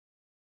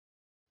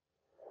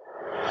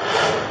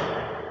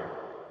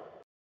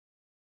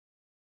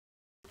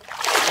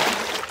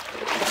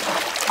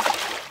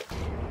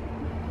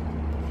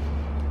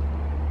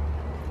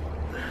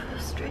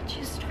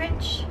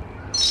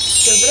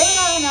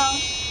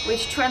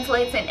which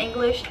translates in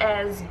English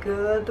as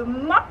good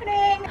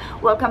morning.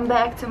 Welcome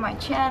back to my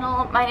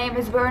channel. My name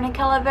is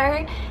Veronica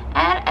LaVery,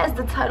 and as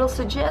the title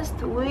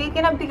suggests, we're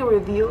gonna be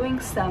reviewing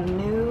some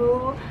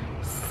new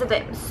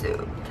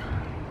swimsuit.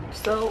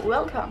 So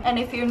welcome, and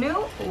if you're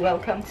new,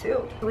 welcome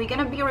too. We're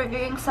gonna be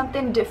reviewing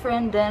something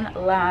different than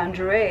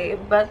lingerie,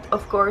 but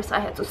of course I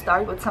had to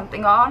start with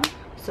something on.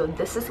 So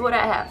this is what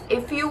I have.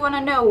 If you want to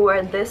know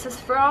where this is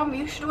from,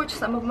 you should watch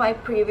some of my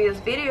previous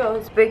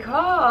videos,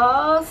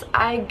 because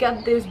I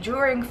got this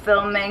during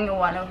filming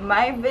one of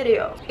my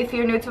videos. If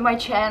you're new to my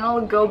channel,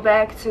 go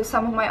back to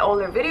some of my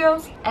older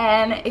videos,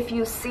 and if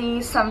you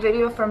see some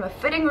video from a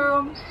fitting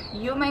room,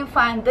 you may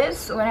find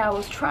this when I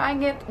was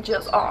trying it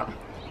just on.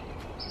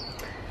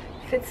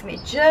 Fits me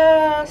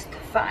just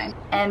fine.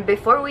 And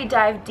before we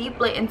dive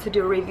deeply into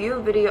the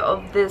review video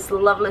of this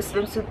lovely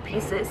swimsuit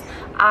pieces,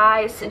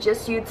 I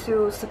suggest you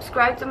to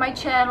subscribe to my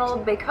channel,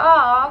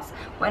 because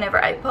whenever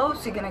I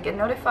post, you're gonna get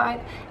notified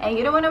and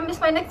you don't want to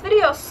miss my next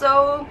video.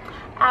 So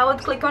I would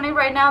click on it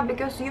right now,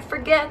 because you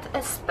forget,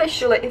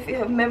 especially if you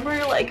have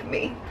memory like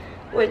me,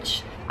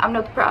 which I'm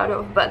not proud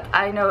of, but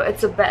I know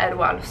it's a bad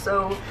one.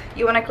 So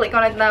you want to click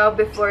on it now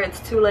before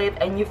it's too late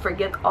and you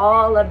forget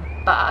all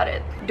about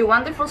it. The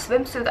wonderful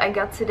swimsuit I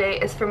got today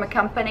is from a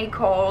company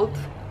called,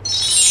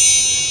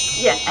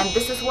 yeah, and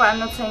this is why I'm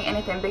not saying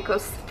anything,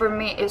 because for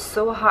me it's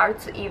so hard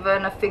to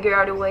even figure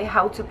out a way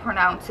how to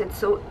pronounce it.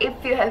 So if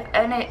you have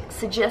any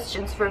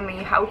suggestions for me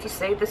how to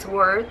say this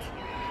word,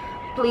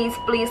 please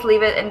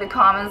leave it in the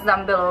comments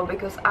down below,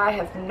 because I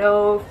have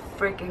no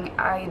freaking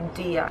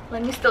idea.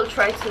 Let me still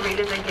try to read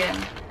it again.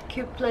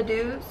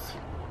 Cupladus,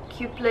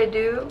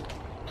 Cupladu,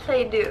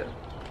 Play-Do,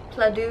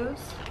 Pladus,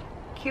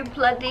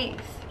 Cupladis,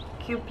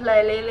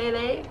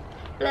 Cuplalelele,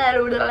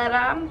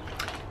 Bladudalaram,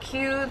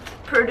 Cute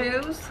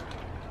Produce,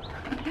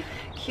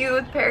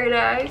 Cute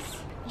Paradise,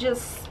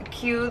 just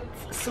cute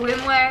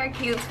swimwear,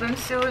 cute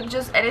swimsuit,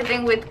 just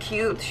anything with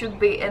cute should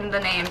be in the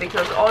name,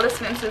 because all the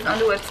swimsuits on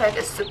the website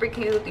is super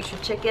cute. You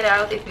should check it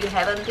out if you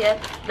haven't yet.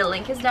 The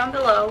link is down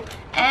below,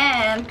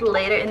 and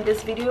later in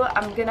this video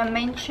I'm gonna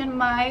mention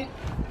my,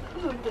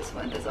 oh, this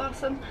one is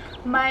awesome,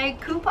 my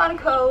coupon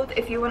code.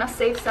 If you want to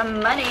save some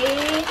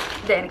money,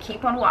 then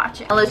keep on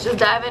watching. Now let's just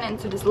dive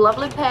into this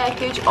lovely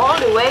package all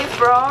the way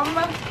from,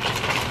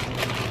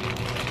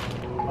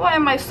 why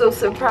am I so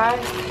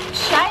surprised,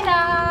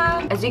 China.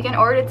 As you can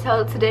already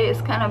tell, today is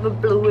kind of a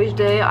bluish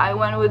day. I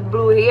went with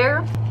blue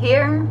here.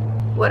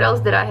 What else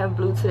did I have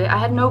blue today? I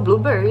had no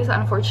blueberries,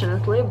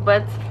 unfortunately,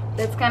 but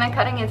that's kind of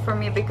cutting it for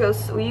me,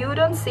 because you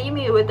don't see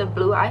me with a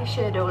blue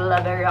eyeshadow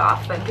very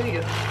often, do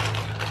you?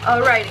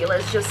 Alrighty,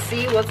 let's just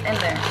see what's in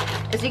there.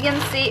 As you can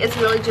see, it's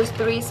really just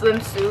 3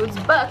 swimsuits,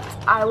 but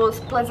I was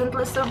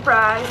pleasantly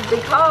surprised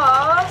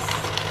because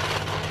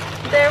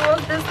there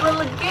was this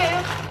little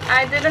gift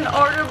I didn't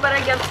order but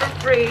I got for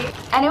free,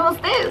 and it was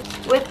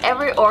this. With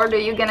every order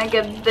you're gonna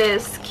get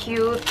this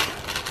cute,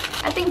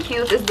 I think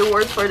cute is the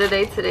word for the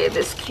day today,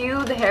 this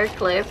cute hair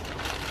clip,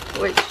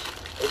 which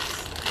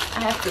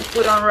I have to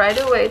put on right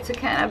away to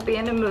kind of be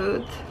in the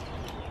mood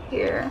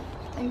here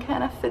and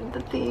kind of fit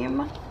the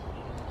theme.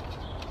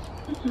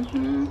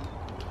 You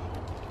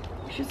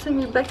should send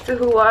me back to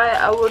Hawaii.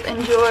 I would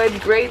enjoy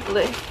it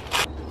greatly.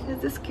 Is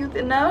this cute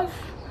enough?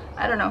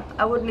 I don't know.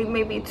 I would need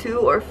maybe 2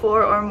 or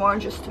 4 or more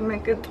just to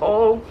make it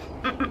all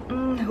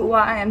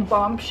Hawaiian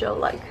bombshell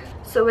like.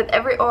 So with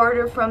every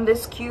order from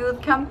this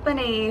cute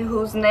company,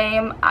 whose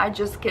name I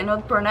just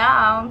cannot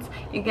pronounce,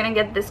 you're gonna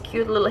get this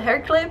cute little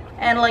hair clip.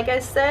 And like I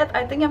said,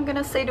 I think I'm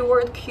gonna say the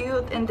word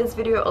cute in this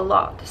video a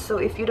lot. So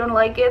if you don't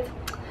like it,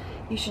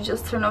 you should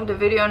just turn off the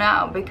video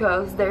now,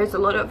 because there's a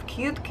lot of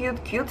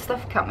cute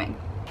stuff coming.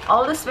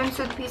 All the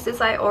swimsuit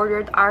pieces I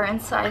ordered are in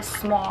size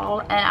small,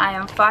 and I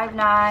am 5'9".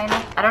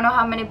 I don't know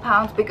how many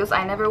pounds, because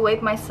I never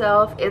weigh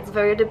myself. It's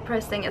very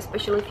depressing,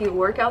 especially if you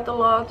work out a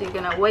lot. You're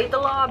gonna weight a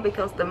lot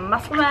because the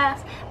muscle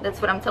mass,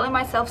 that's what I'm telling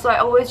myself. So I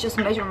always just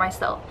measure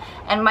myself,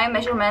 and my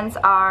measurements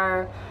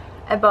are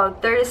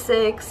about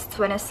 36,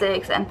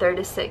 26 and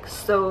 36.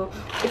 So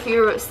if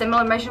you're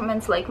similar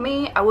measurements like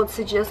me, I would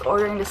suggest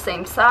ordering the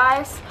same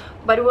size,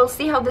 but we'll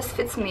see how this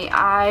fits me.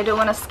 I don't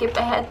want to skip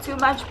ahead too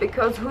much,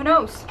 because who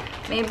knows,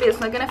 maybe it's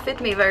not gonna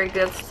fit me very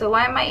good. So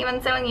why am I even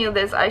telling you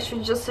this? I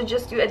should just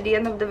suggest you at the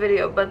end of the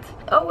video, but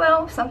oh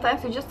well,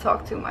 sometimes we just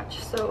talk too much.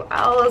 So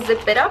I'll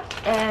zip it up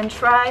and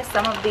try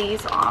some of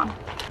these on.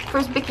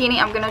 First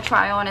bikini I'm gonna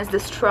try on is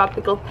this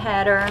tropical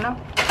pattern.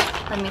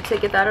 Let me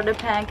take it out of the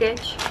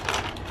package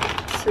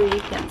so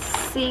you can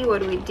see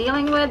what we're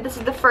dealing with. This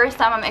is the first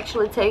time I'm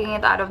actually taking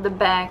it out of the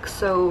bag,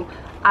 so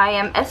I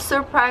am as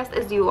surprised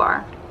as you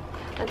are.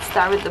 Let's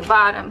start with the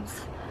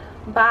bottoms.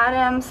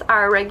 Bottoms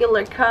are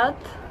regular cut,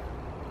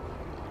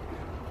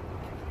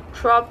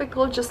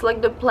 tropical, just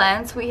like the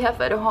plants we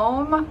have at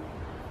home.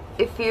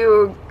 If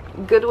you're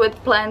good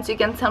with plants, you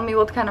can tell me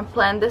what kind of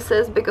plant this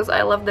is, because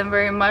I love them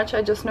very much.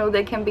 I just know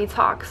they can be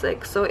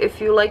toxic, so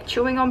if you like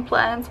chewing on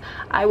plants,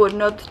 I would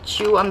not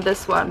chew on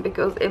this one,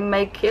 because it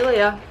may kill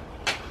ya.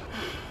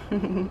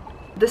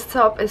 This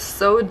top is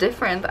so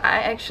different.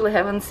 I actually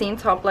haven't seen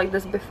top like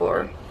this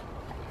before.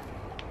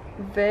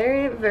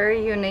 Very,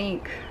 very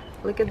unique.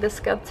 Look at this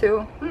cut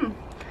too.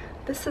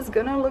 This is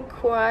gonna look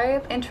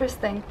quite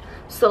interesting.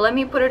 So let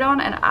me put it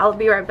on and I'll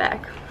be right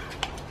back.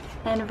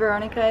 And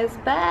Veronica is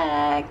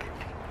back.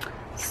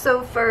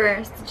 So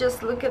first,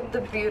 just look at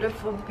the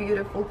beautiful,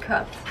 beautiful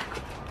cut.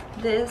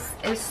 This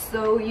is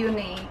so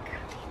unique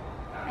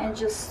and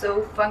just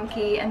so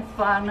funky and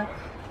fun.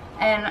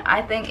 And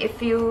I think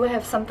if you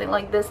have something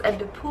like this at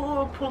the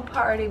pool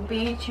party,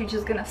 beach, you're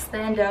just gonna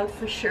stand out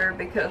for sure,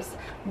 because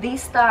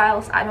these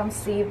styles I don't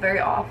see very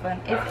often,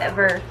 if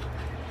ever.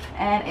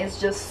 And it's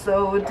just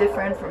so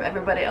different from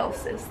everybody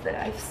else's that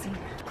I've seen.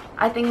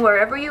 I think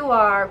wherever you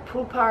are,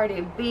 pool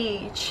party,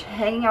 beach,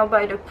 hanging out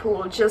by the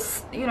pool,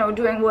 just, you know,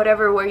 doing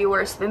whatever where you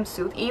wear a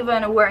swimsuit,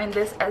 even wearing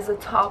this as a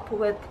top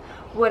with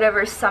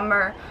whatever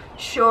summer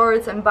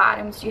shorts and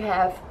bottoms you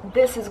have,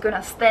 this is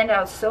gonna stand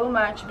out so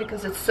much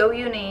because it's so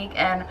unique.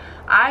 And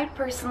I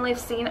personally have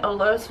seen a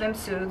lot of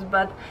swimsuits,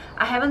 but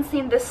I haven't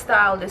seen this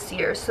style this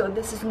year, so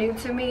this is new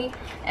to me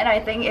and I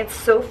think it's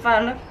so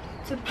fun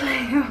to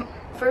play.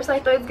 First I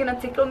thought it's gonna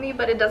tickle me,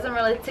 but it doesn't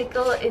really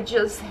tickle, it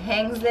just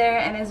hangs there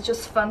and it's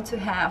just fun to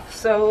have.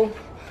 So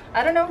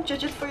I don't know,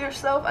 judge it for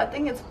yourself. I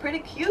think it's pretty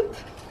cute.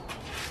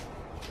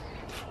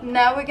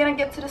 Now we're gonna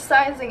get to the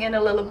sizing in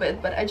a little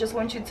bit, but I just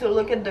want you to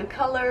look at the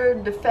color,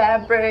 the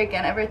fabric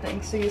and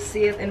everything so you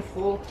see it in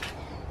full.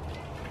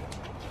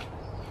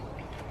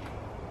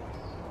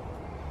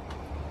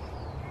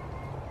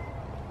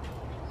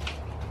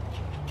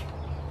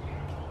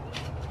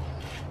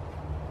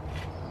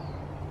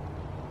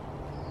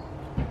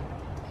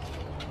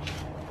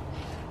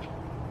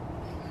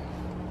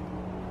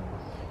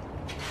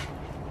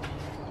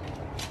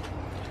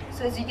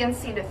 So as you can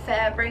see, the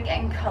fabric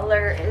and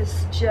color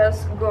is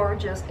just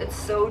gorgeous. It's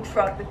so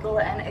tropical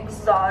and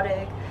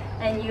exotic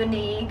and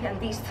unique, and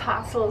these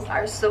tassels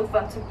are so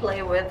fun to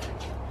play with.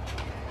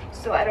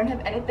 So I don't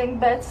have anything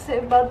bad to say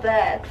about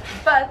that.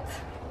 But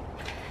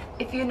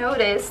if you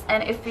notice,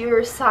 and if you're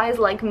a size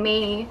like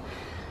me,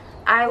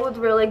 I would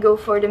really go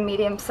for the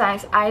medium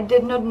size. I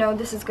did not know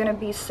this is gonna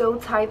be so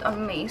tight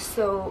on me.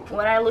 So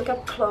when I look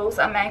up close,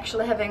 I'm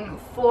actually having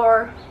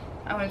 4,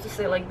 I wanted to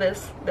say like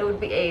this, that would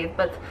be 8,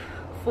 but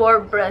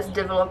 4 breasts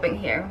developing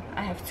here.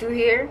 I have 2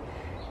 here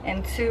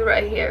and 2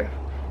 right here,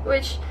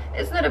 which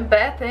is not a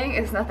bad thing.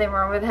 It's nothing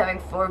wrong with having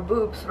 4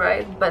 boobs,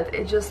 right? But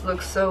it just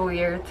looks so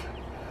weird.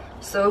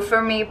 So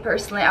for me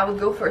personally, I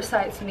would go for a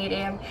size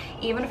medium.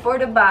 Even for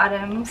the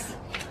bottoms,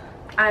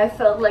 I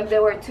felt like they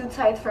were too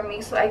tight for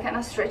me, so I kind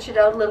of stretch it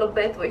out a little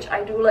bit, which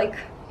I do, like,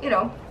 you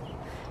know,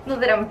 not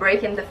that I'm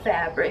breaking the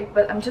fabric,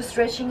 but I'm just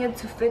stretching it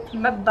to fit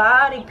my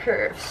body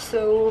curve.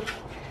 So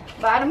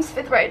bottoms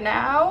fit right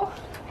now.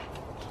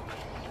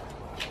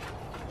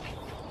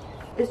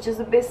 It's just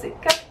a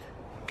basic cut.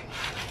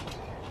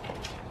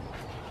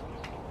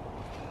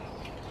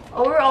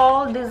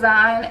 Overall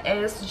design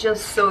is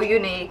just so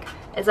unique.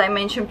 As I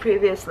mentioned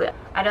previously,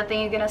 I don't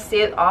think you're gonna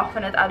see it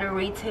often at other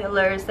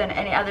retailers than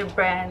any other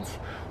brands.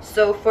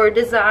 So for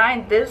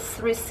design, this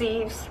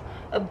receives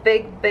a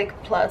big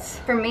plus.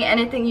 For me,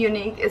 anything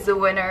unique is a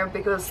winner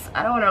because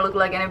I don't want to look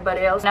like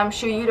anybody else, and I'm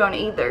sure you don't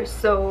either.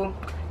 So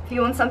if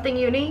you want something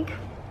unique,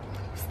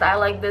 style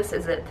like this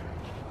is it.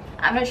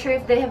 I'm not sure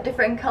if they have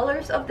different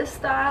colors of this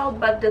style,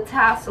 but the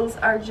tassels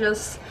are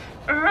just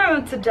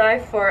to die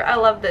for. I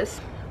love this.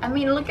 I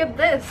mean, look at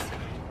this.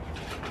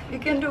 You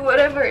can do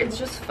whatever, it's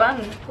just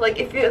fun. Like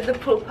if you're at the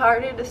pool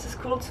party, this is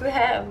cool to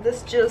have.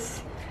 This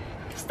just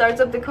starts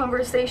up the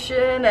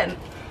conversation, and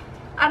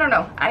I don't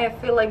know, I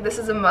feel like this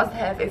is a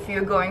must-have if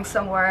you're going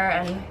somewhere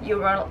and you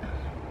really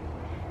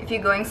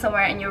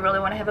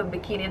want to have a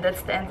bikini that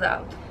stands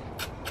out.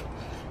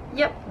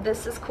 Yep,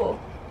 this is cool.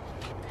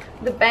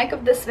 The back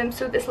of the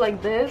swimsuit is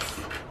like this,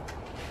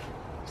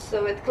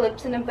 so it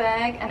clips in the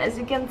back, and as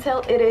you can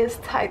tell, it is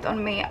tight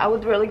on me. I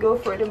would really go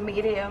for the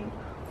medium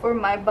for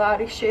my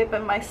body shape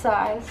and my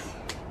size.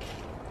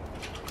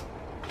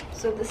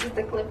 So this is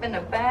the clip in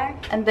the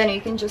back, and then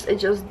you can just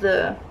adjust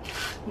the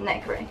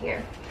neck right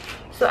here.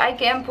 So I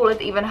can pull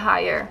it even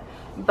higher,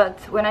 but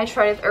when I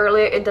tried it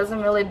earlier, it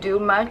doesn't really do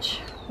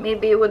much.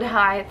 Maybe it would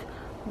hide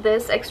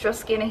this extra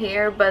skin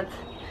here, but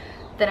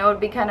then I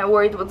would be kind of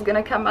worried what's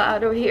gonna come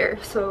out of here.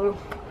 So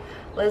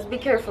let's be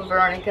careful,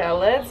 Veronica.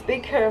 Let's be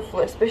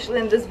careful, especially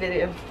in this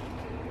video.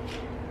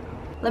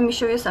 Let me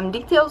show you some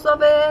details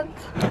of it.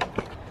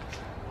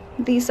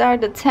 These are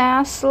the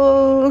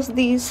tassels,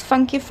 these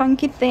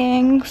funky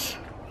things.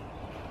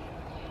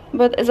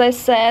 But as I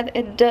said,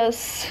 it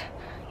does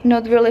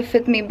not really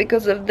fit me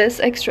because of this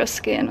extra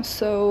skin.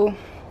 So,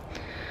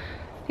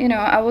 you know,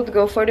 I would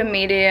go for the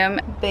medium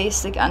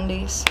basic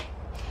undies.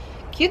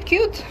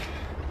 Cute.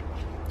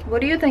 What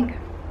do you think?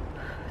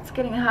 It's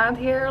getting hot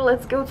here.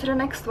 Let's go to the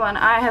next one.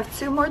 I have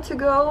 2 more to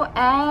go,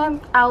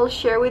 and I'll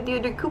share with you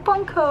the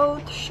coupon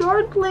code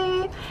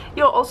shortly.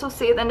 You'll also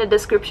see it in the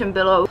description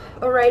below.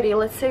 Alrighty,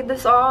 let's take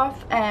this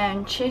off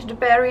and change the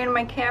battery in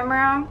my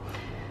camera,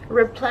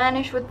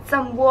 replenish with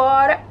some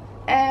water,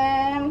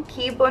 and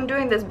keep on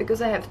doing this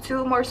because I have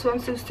 2 more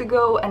swimsuits to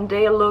go and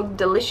they look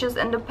delicious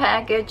in the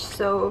package,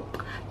 so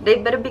they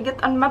better be good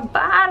on my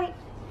body.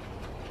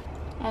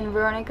 And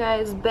Veronica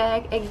is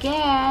back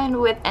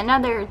again with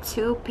another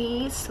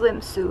 2-piece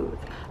swimsuit.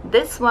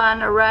 This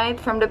one right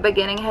from the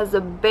beginning has a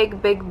big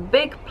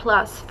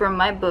plus from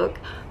my book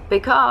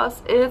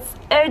because it's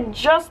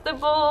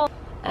adjustable.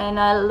 And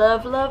I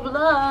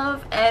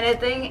love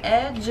anything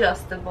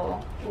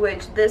adjustable,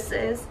 which this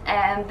is,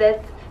 and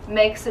that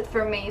makes it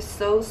for me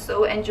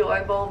so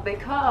enjoyable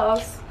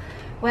because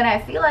when I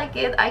feel like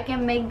it, I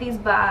can make these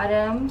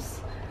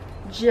bottoms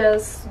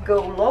just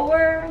go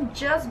lower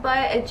just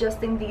by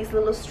adjusting these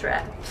little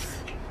straps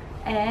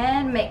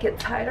and make it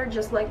tighter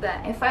just like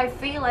that. If I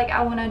feel like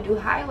I want to do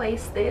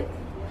high-waisted,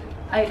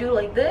 I do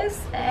like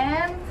this,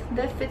 and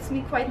that fits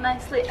me quite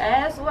nicely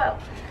as well.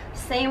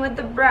 Same with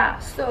the bra.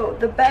 So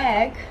the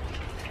bag,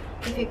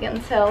 if you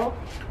can tell,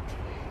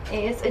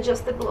 is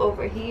adjustable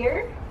over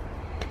here,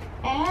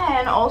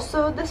 and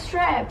also the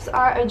straps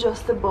are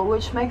adjustable,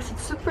 which makes it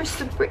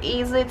super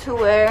easy to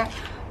wear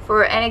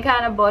for any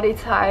kind of body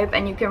type,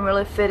 and you can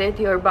really fit it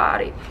to your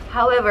body.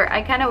 However,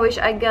 I kind of wish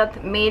I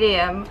got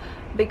medium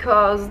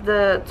because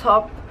the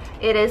top,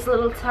 it is a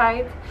little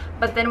tight,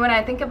 but then when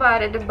I think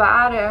about it, the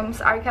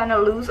bottoms are kind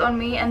of loose on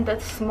me and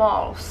that's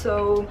small.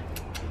 So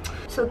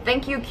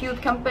thank you,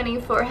 Cute Company,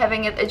 for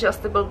having it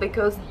adjustable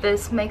because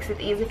this makes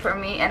it easy for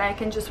me and I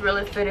can just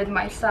really fit it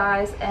my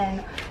size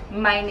and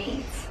my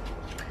needs.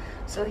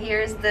 So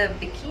here's the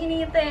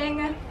bikini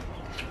thing.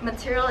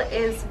 Material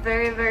is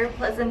very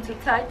pleasant to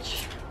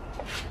touch.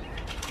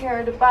 Here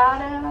are the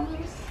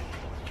bottoms.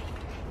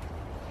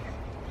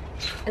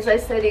 As I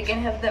said, you can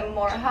have them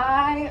more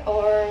high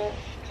or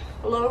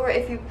lower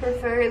if you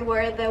prefer it,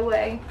 wear it that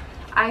way.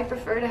 I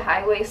prefer the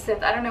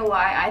high-waisted. I don't know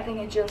why. I think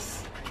it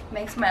just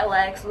makes my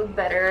legs look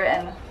better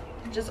and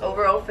just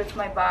overall fits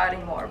my body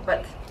more,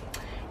 but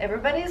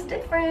everybody is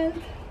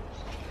different.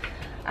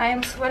 I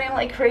am sweating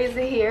like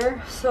crazy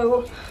here,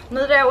 so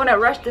not that I want to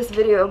rush this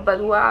video,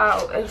 but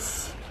wow,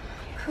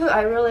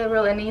 I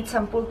really need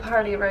some pool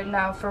party right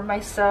now for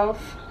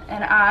myself,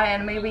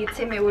 and maybe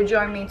Timmy will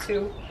join me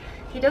too.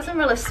 He doesn't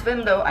really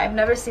swim though. I've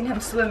never seen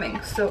him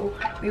swimming, so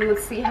we will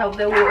see how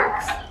that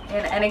works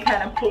in any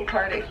kind of pool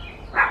party.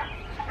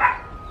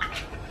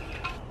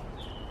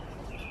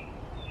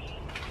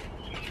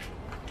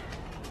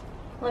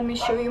 Let me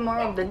show you more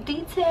of the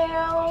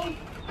detail.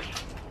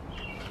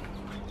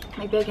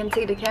 Maybe I can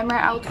take the camera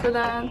out for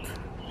that.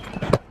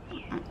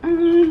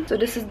 So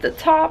this is the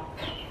top.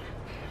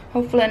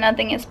 Hopefully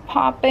nothing is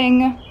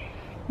popping,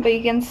 but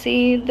you can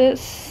see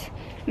this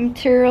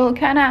material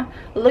kind of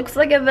looks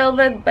like a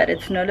velvet, but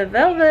it's not a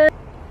velvet.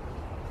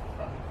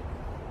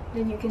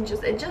 Then you can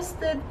just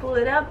adjust it, pull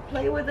it up,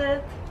 play with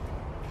it.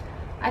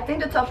 I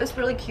think the top is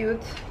really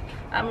cute.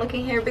 I'm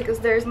looking here because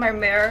there's my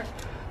mirror,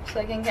 so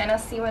I can kind of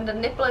see when the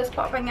nipple is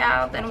popping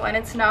out and when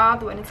it's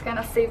not, when it's kind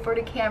of safe for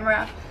the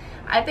camera.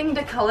 I think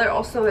the color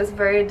also is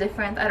very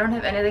different. I don't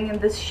have anything in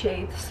this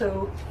shade,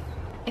 so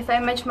if I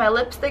match my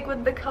lipstick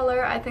with the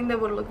color, I think that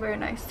would look very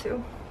nice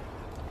too.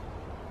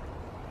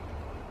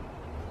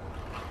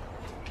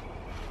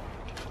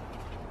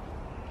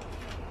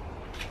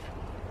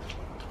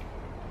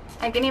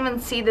 I can even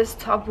see this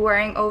top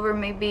wearing over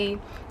maybe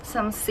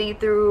some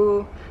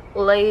see-through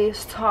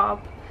lace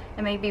top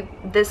and maybe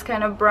this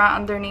kind of bra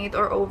underneath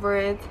or over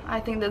it. I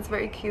think that's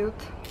very cute.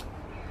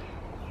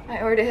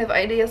 I already have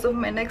ideas of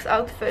my next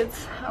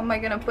outfits. How am I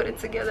gonna put it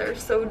together?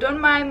 So don't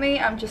mind me,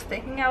 I'm just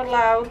thinking out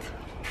loud.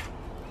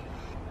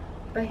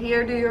 But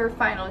here do your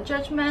final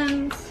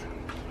judgments,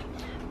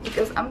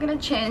 because I'm gonna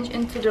change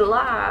into the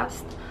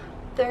last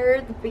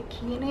third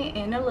bikini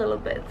in a little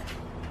bit.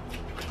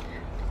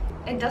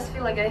 It does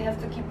feel like I have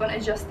to keep on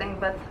adjusting,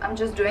 but I'm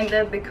just doing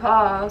that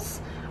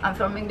because I'm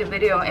filming the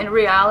video. In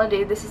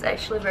reality, this is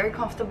actually a very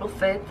comfortable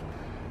fit,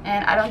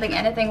 and I don't think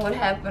anything would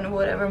happen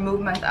whatever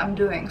movement I'm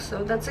doing,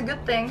 so that's a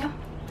good thing.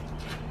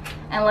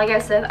 And like I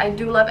said, I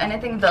do love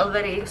anything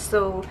velvety,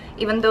 so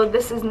even though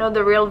this is not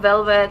the real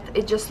velvet,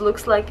 it just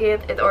looks like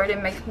it already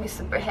makes me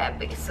super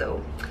happy.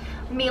 So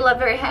me love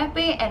very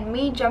happy, and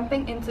me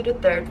jumping into the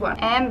third one.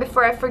 And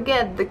before I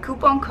forget, the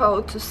coupon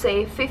code to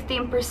save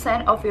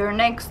 15% of your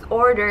next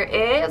order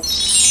is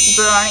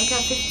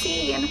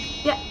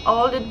Veronica15. Yeah,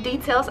 all the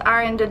details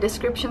are in the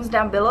descriptions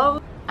down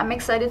below. I'm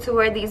excited to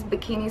wear these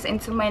bikinis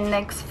into my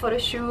next photo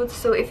shoot,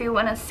 so if you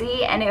want to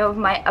see any of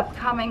my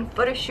upcoming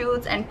photo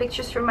shoots and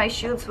pictures from my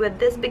shoots with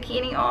this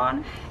bikini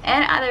on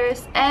and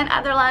others and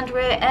other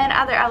lingerie and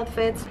other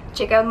outfits,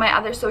 check out my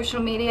other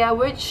social media,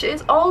 which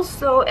is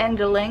also in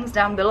the links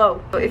down below.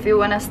 So if you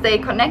want to stay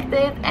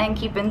connected and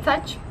keep in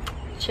touch,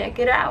 check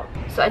it out.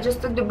 So I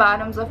just took the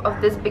bottoms off of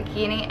this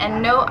bikini,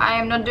 and no, I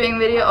am not doing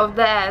video of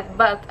that,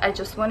 but I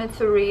just wanted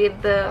to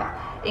read the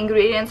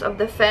ingredients of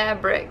the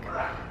fabric.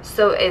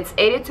 So it's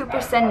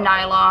 82%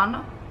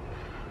 nylon,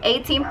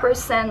 18%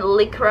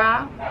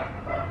 lycra,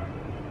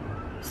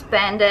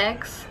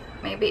 spandex,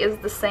 maybe it's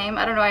the same,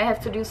 I don't know, I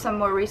have to do some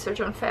more research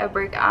on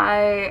fabric.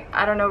 I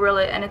don't know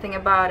really anything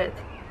about it.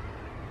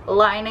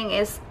 Lining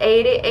is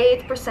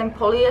 88%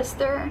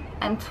 polyester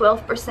and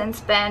 12%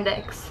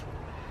 spandex.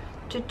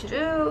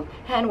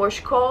 Hand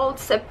wash cold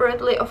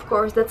separately, of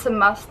course, that's a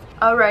must.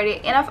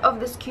 Alrighty, enough of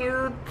this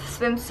cute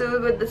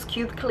swimsuit with this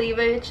cute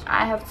cleavage.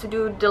 I have to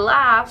do the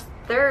last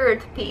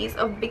third piece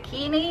of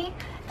bikini,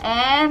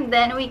 and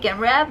then we can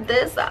wrap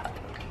this up.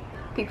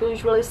 People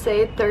usually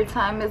say third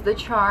time is the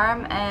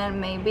charm, and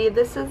maybe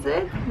this is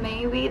it.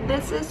 Maybe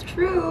this is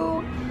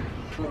true.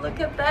 Look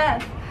at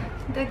that.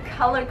 The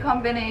color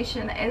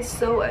combination is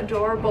so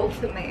adorable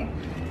to me.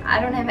 I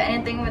don't have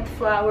anything with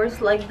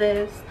flowers like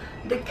this.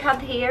 The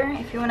cut here,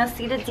 if you want to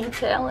see the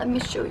detail, let me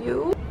show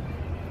you.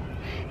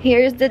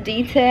 Here's the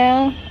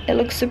detail. It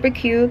looks super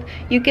cute.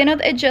 You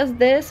cannot adjust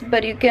this,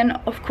 but you can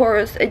of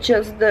course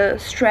adjust the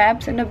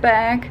straps in the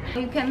back.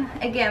 You can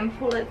again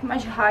pull it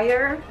much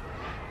higher,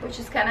 which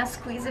is kind of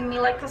squeezing me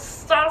like a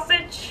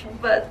sausage,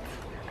 but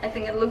I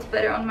think it looks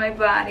better on my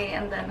body.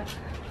 And then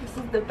this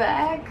is the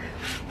back.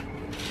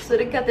 So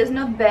the cut is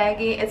not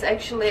baggy, it's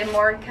actually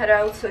more cut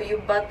out, so your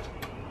butt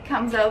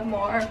comes out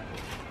more.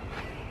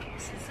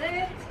 This is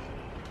it.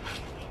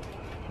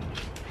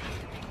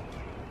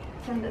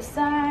 From the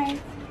side.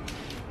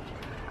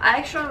 I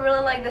actually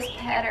really like this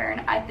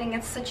pattern. I think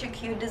it's such a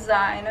cute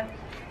design,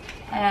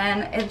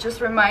 and it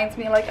just reminds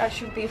me like I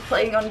should be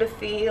playing on the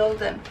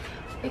field and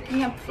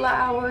picking up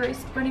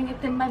flowers, putting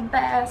it in my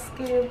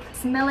basket,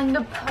 smelling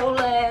the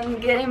pollen,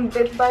 getting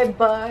bit by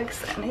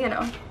bugs, and you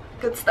know,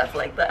 good stuff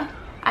like that.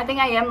 I think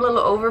I am a little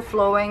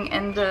overflowing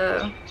in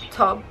the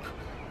top,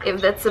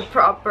 if that's a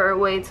proper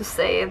way to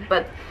say it,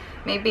 but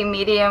maybe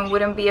medium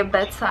wouldn't be a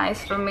bad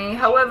size for me.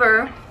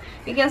 However,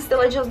 you can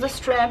still adjust the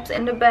straps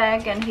in the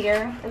back and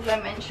here, as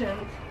I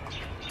mentioned.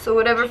 So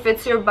whatever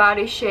fits your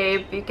body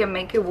shape, you can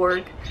make it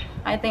work.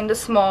 I think the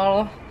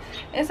small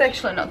is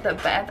actually not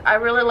that bad. I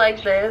really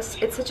like this.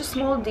 It's such a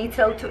small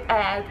detail to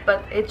add,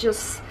 but it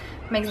just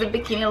makes the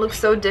bikini look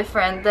so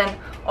different than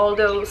all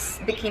those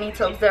bikini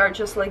tops that are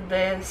just like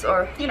this,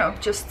 or you know,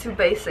 just too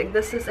basic.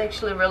 This is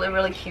actually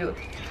really cute.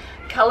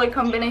 Color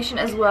combination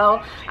as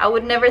well. I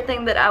would never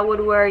think that I would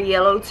wear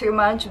yellow too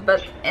much,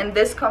 but in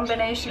this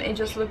combination it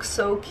just looks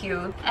so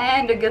cute.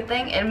 And the good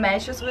thing, it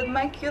matches with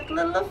my cute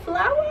little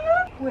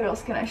flower. What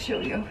else can I show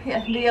you?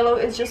 Yeah, the yellow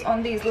is just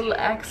on these little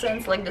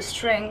accents like the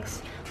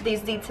strings,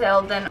 these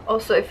details. Then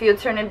also if you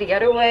turn it the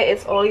other way,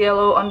 it's all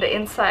yellow on the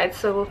inside.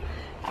 So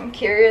I'm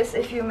curious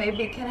if you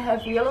maybe can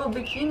have yellow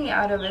bikini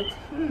out of it.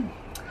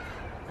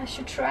 I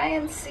should try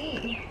and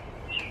see.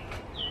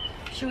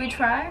 Should we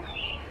try?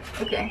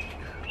 Okay.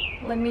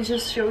 Let me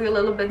just show you a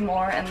little bit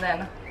more, and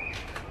then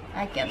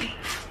I can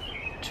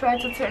try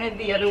to turn it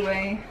the other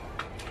way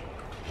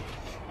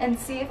and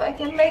see if I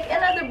can make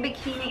another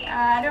bikini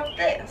out of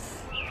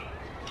this.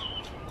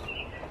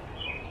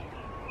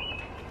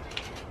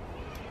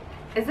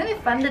 Isn't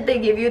it fun that they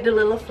give you the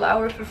little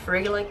flower for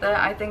free like that?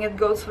 I think it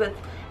goes with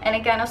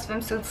any kind of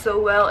swimsuit so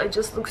well. It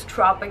just looks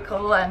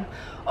tropical, and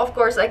of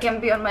course I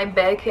can be on my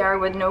backyard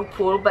with no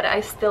pool, but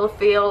I still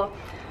feel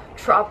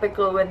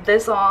tropical with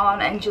this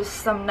on and just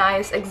some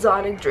nice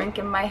exotic drink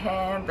in my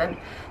hand and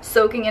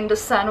soaking in the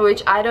sun,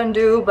 which I don't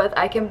do, but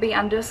I can be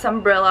under this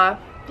umbrella.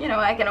 You know,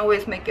 I can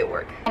always make it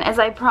work. And as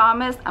I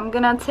promised, I'm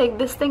gonna take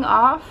this thing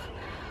off,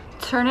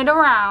 turn it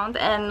around,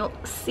 and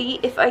see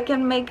if I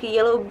can make a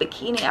yellow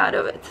bikini out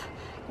of it.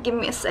 Give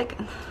me a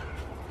second,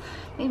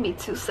 maybe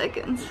 2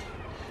 seconds.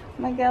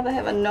 Oh my god, I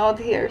have a knot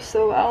here,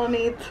 so I'll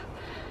need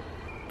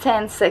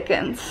 10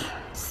 seconds.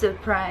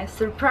 Surprise,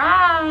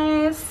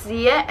 surprise!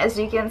 Yeah, as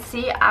you can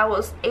see, I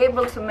was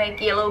able to make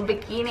yellow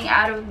bikini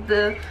out of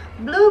the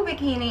blue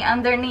bikini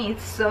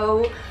underneath.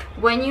 So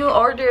when you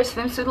order a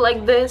swimsuit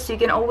like this, you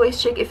can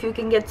always check if you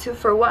can get 2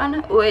 for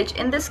 1, which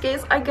in this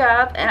case I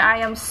got, and I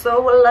am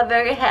so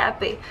very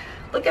happy.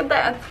 Look at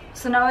that.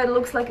 So now it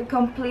looks like a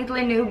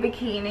completely new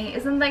bikini.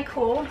 Isn't that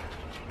cool?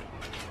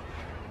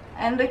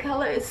 And the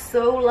color is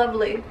so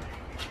lovely.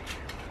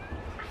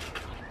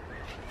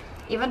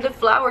 Even the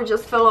flower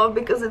just fell off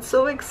because it's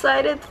so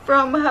excited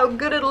from how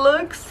good it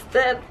looks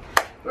that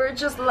we're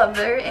just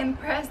very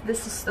impressed.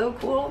 This is so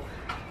cool.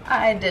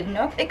 I did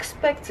not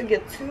expect to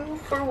get 2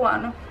 for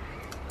 1.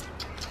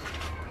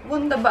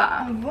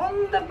 Wunderbar,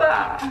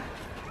 wunderbar.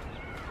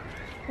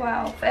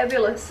 Wow,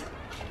 fabulous.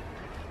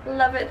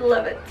 Love it,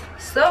 love it.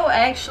 So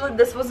actually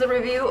this was a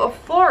review of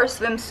 4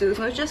 swimsuits,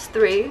 not just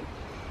 3.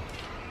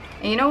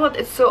 And you know what,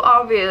 it's so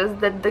obvious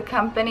that the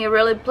company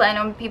really planned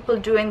on people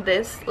doing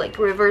this, like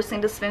reversing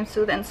the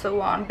swimsuit and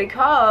so on,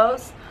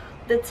 because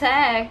the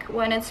tag,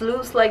 when it's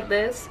loose like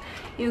this,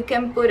 you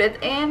can put it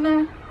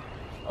in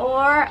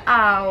or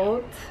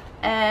out,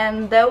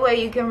 and that way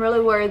you can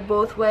really wear it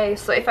both ways.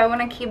 So if I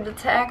want to keep the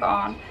tag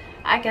on,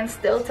 I can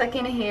still tuck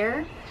in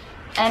here,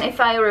 and if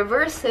I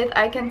reverse it,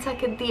 I can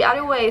tuck it the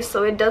other way,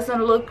 so it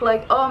doesn't look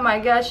like, oh my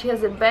gosh, she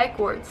has it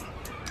backwards.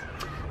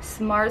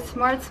 Smart,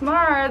 smart,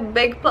 smart.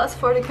 Big plus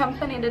for the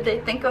company that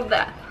they think of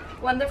that.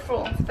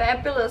 Wonderful,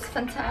 fabulous,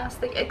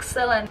 fantastic,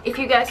 excellent. If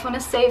you guys want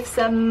to save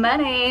some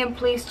money,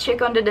 please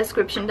check on the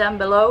description down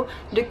below.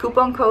 The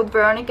coupon code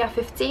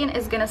Veronica15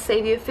 is gonna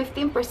save you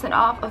 15%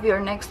 off of your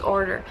next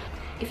order.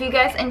 If you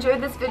guys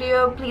enjoyed this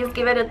video, please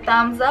give it a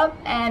thumbs up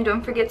and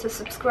don't forget to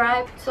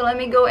subscribe. So let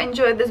me go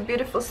enjoy this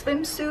beautiful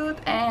swimsuit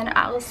and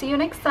I will see you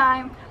next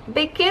time.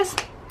 Big kiss.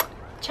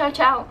 Ciao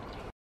ciao.